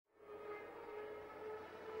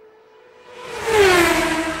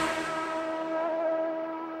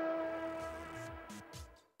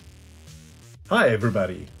Hi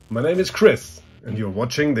everybody, my name is Chris and you're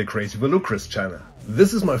watching the Crazy for Chris channel.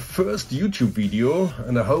 This is my first YouTube video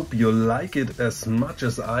and I hope you like it as much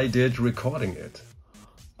as I did recording it.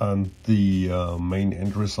 And the main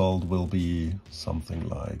end result will be something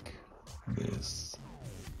like this.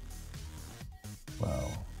 Wow.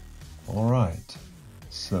 Alright,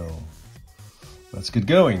 so let's get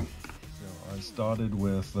going. So I started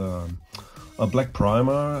with a black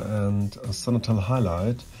primer and a Zenithal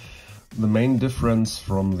highlight. The main difference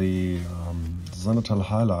from the Zenithal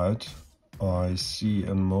highlight I see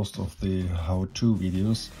in most of the how-to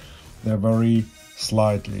videos, they're very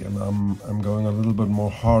slightly, and I'm going a little bit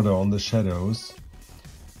more harder on the shadows,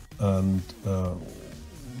 and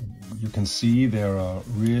you can see there are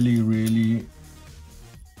really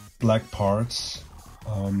black parts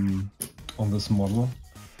on this model,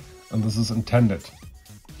 and this is intended.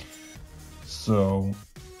 So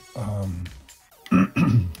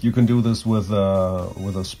you can do this with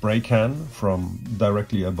a spray can from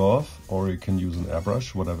directly above, or you can use an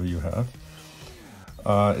airbrush, whatever you have.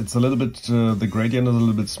 It's a little bit the gradient is a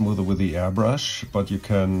little bit smoother with the airbrush, but you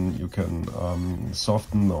can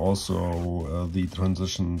soften also the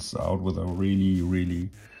transitions out with a really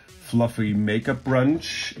fluffy makeup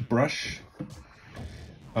brush.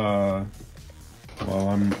 Well,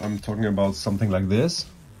 I'm talking about something like this.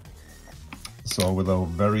 So with a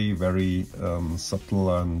very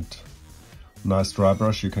subtle and nice dry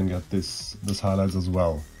brush, you can get this highlights as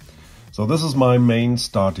well. So this is my main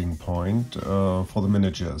starting point for the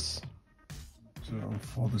miniatures. So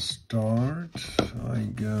for the start, I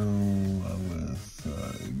go with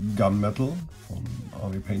gunmetal from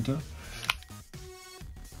Army Painter.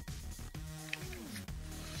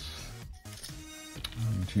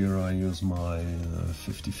 And here I use my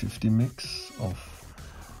 50-50 mix of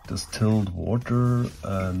distilled water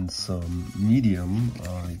and some medium.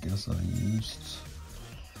 I guess I used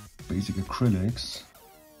basic acrylics.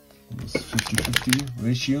 This 50-50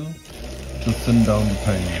 ratio to thin down the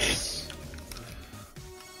paints.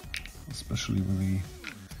 Especially with the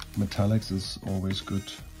metallics, it's always good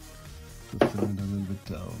to thin it a little bit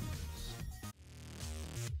down.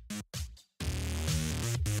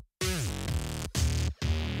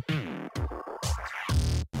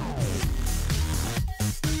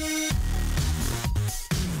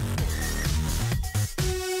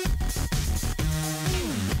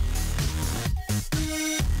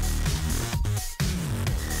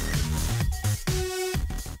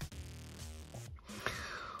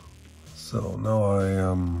 So now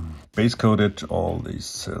I base coated all the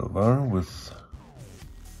silver with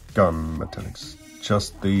gun metallics.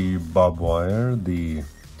 Just the barbed wire, the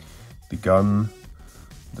gun,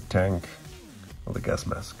 the tank, or the gas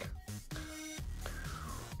mask.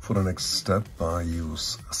 For the next step I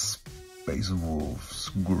use Space Wolf's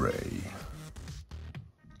Gray.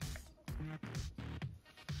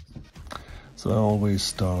 So I always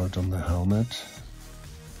start on the helmet,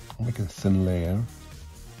 make a thin layer.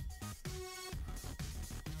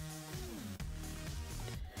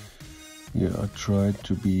 Yeah, I tried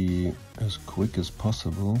to be as quick as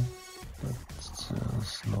possible, but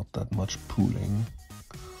there's not that much pooling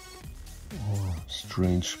or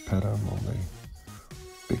strange pattern on the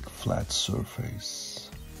big flat surface.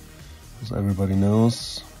 As everybody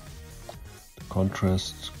knows, the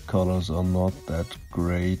contrast colors are not that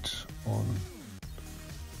great on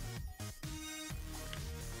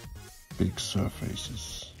big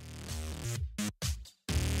surfaces.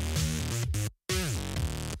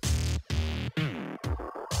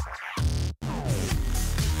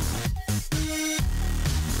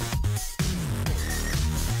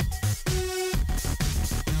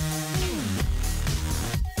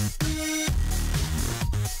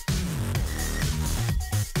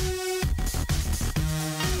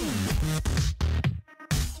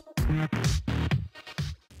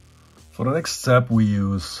 For the next step we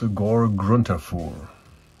use Gore Grunterfuhr.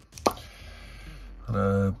 And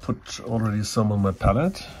I put already some on my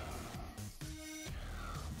palette.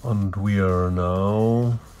 And we are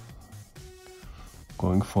now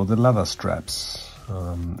going for the leather straps.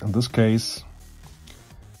 In this case,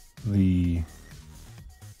 the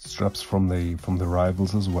straps from the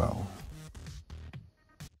rivals as well.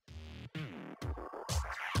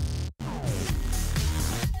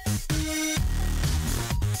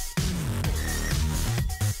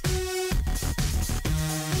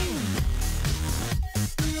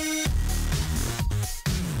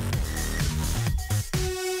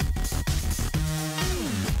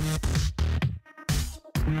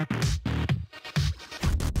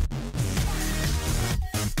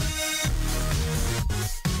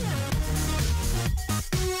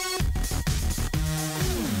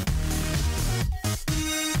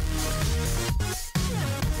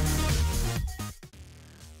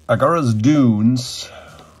 Agara's Dunes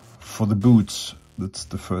for the boots. That's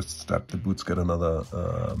the first step. The boots get another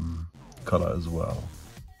color as well.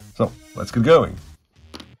 So let's get going.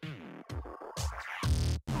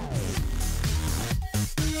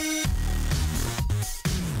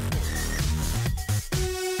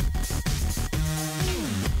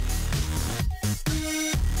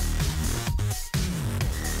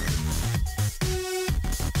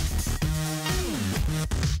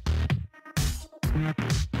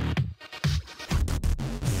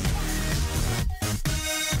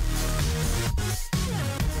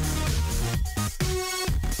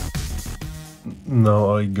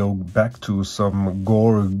 Now I go back to some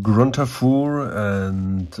Gore Gruntafur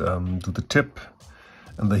and to the tip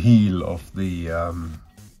and the heel of the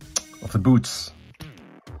boots.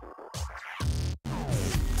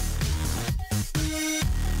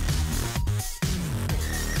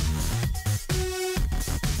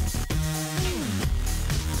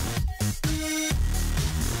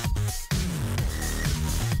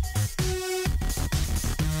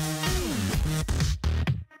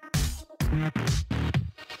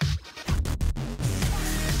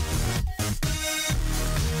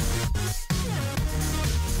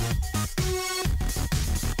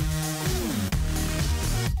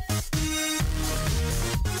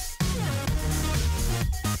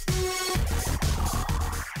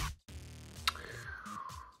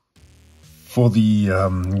 For the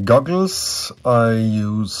goggles, I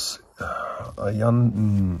use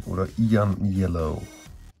Ian Yellow.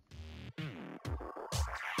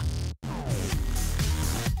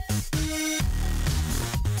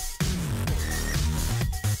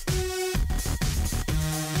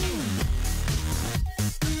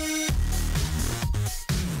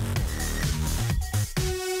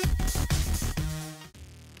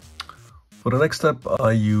 For the next step,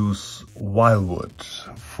 I use wildwood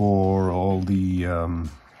for all the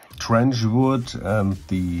trench wood and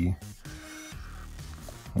the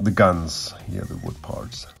guns here, the wood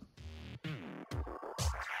parts.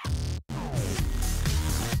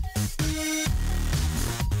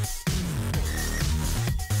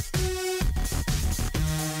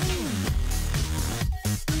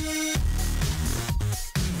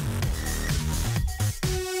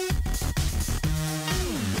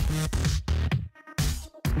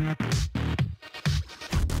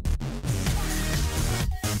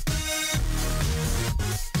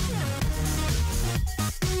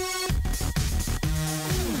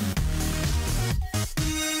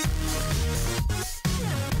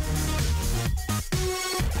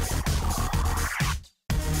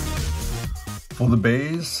 For the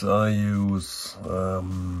base, I use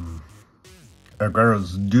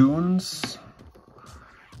Agara's Dunes,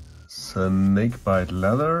 Snakebite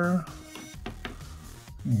Leather,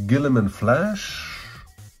 Gilliman Flash,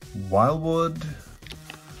 Wildwood,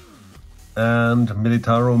 and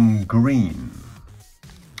Militarum Green.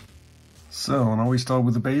 So now we start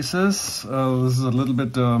with the bases. This is a little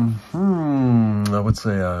bit, I would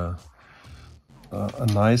say a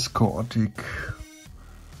nice chaotic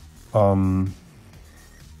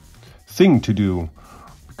thing to do,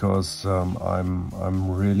 because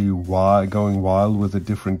I'm really going wild with the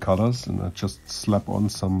different colors, and I just slap on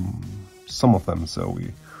some of them. So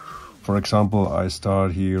for example, I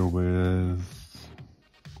start here with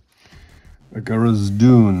Agara's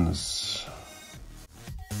Dunes.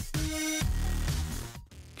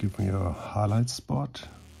 Give me a highlight spot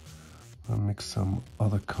and mix some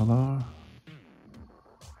other color.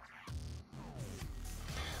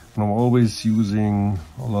 And I'm always using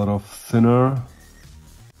a lot of thinner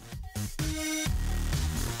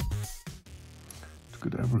to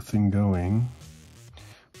get everything going.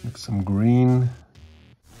 Mix some green.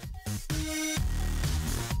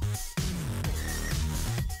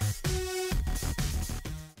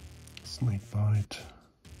 Snakebite.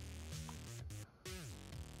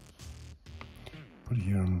 Put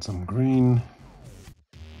here in some green.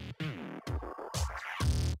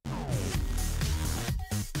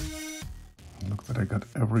 Look that I got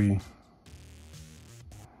every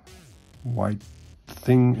white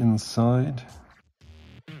thing inside.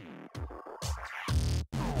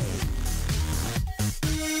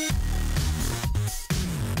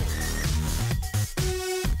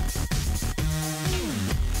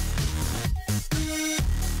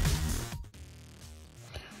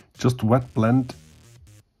 Just wet blend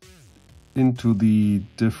into the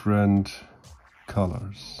different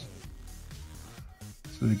colors,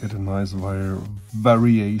 so you get a nice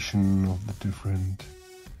variation of the different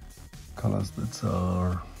colors that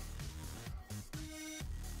are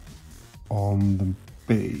on the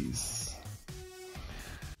base.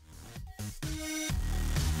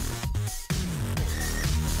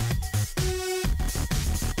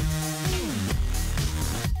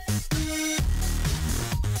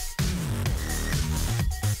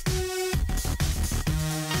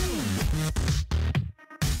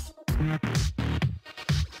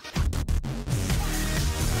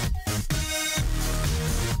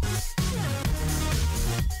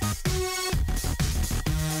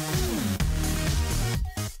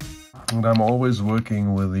 And I'm always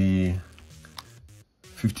working with the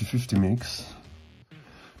 50-50 mix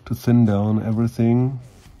to thin down everything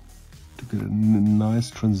to get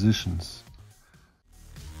nice transitions.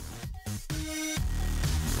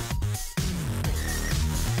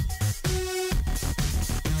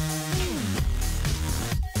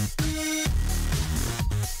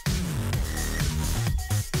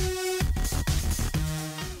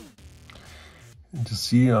 You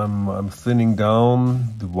see, I'm thinning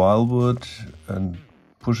down the wildwood and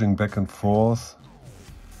pushing back and forth.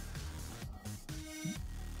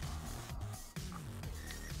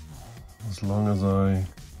 As long as I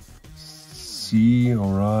see,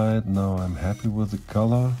 all right, now I'm happy with the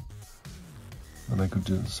color, and I could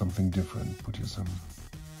do something different. Put here some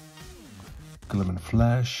glim and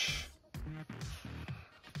flash,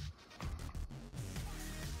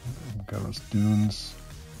 Garros Dunes.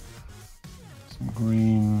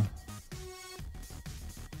 Green.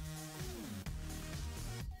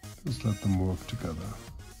 Just let them work together.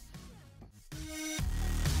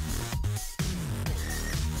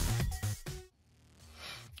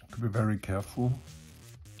 To be very careful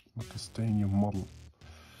not to stain your model.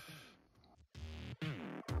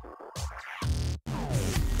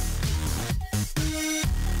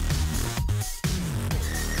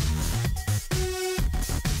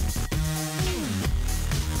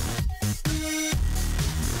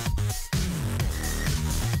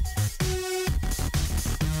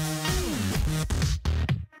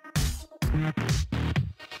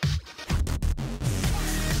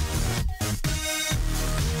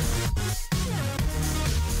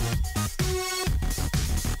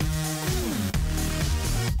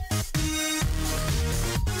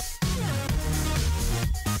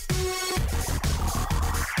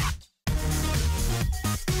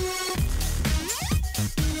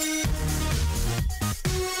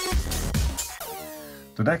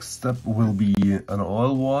 The next step will be an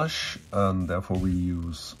oil wash, and therefore we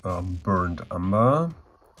use burnt umber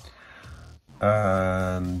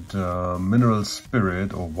and mineral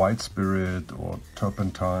spirit or white spirit or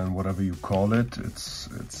turpentine, whatever you call it.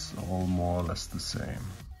 It's all more or less the same.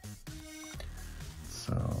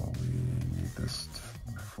 So we need this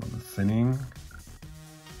for the thinning.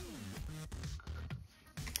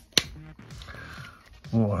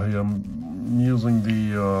 Oh, I'm using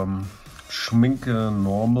the Schminke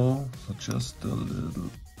normal, so just a little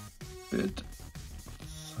bit.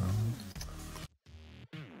 So.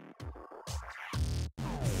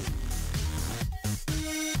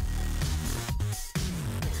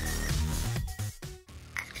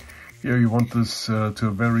 Here you want this to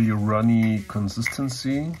a very runny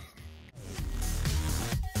consistency.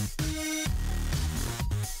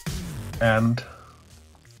 And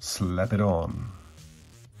slap it on.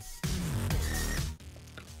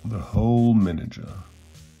 The whole miniature.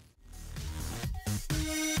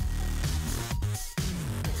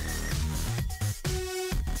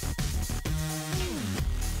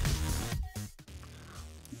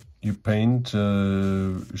 Your paint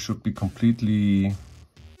should be completely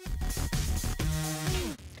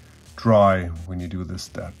dry when you do this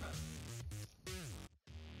step.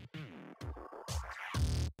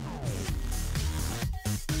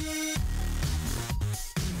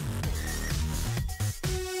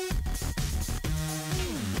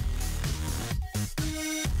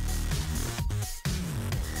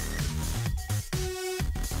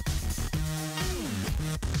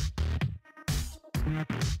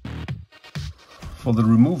 For the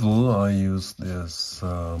removal, I use this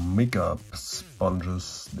makeup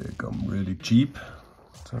sponges. They come really cheap,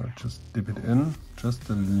 so just dip it in just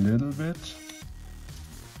a little bit,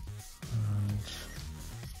 and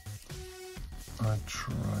I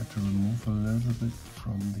try to remove a little bit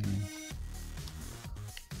from the,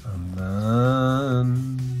 and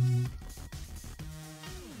then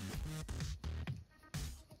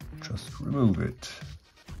just remove it.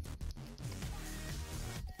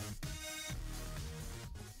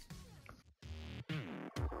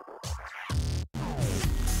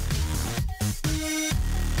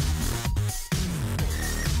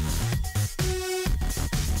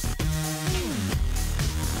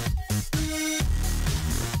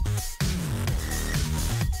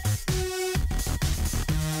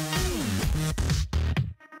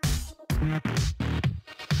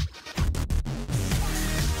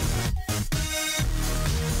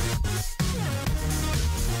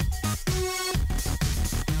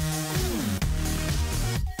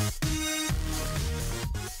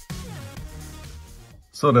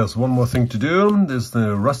 So there's one more thing to do. There's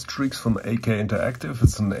the Rust Streaks from AK Interactive.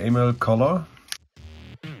 It's an amel color.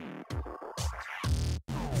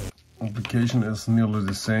 Application is nearly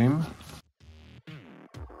the same.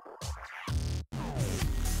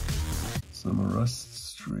 rust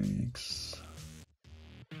streaks.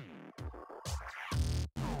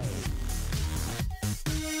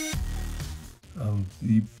 And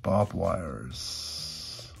the barbed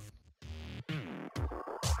wires.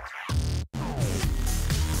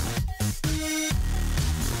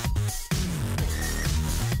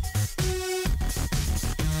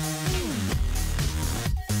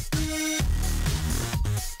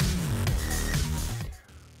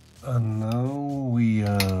 And now we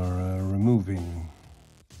are removing.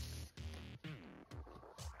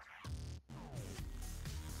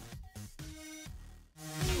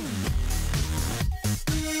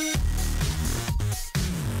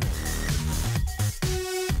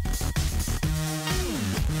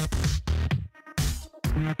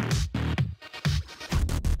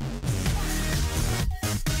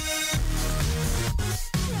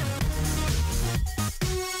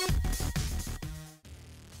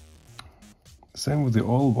 Same with the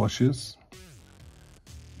oil washes.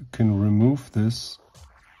 You can remove this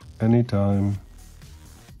anytime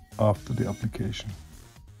after the application.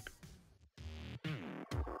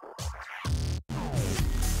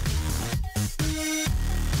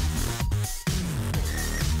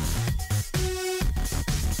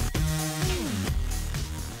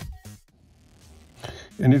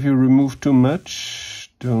 And if you remove too much,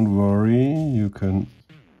 don't worry, you can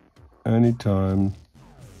anytime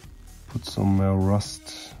put some more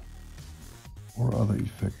rust or other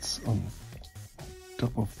effects on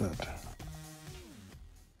top of that.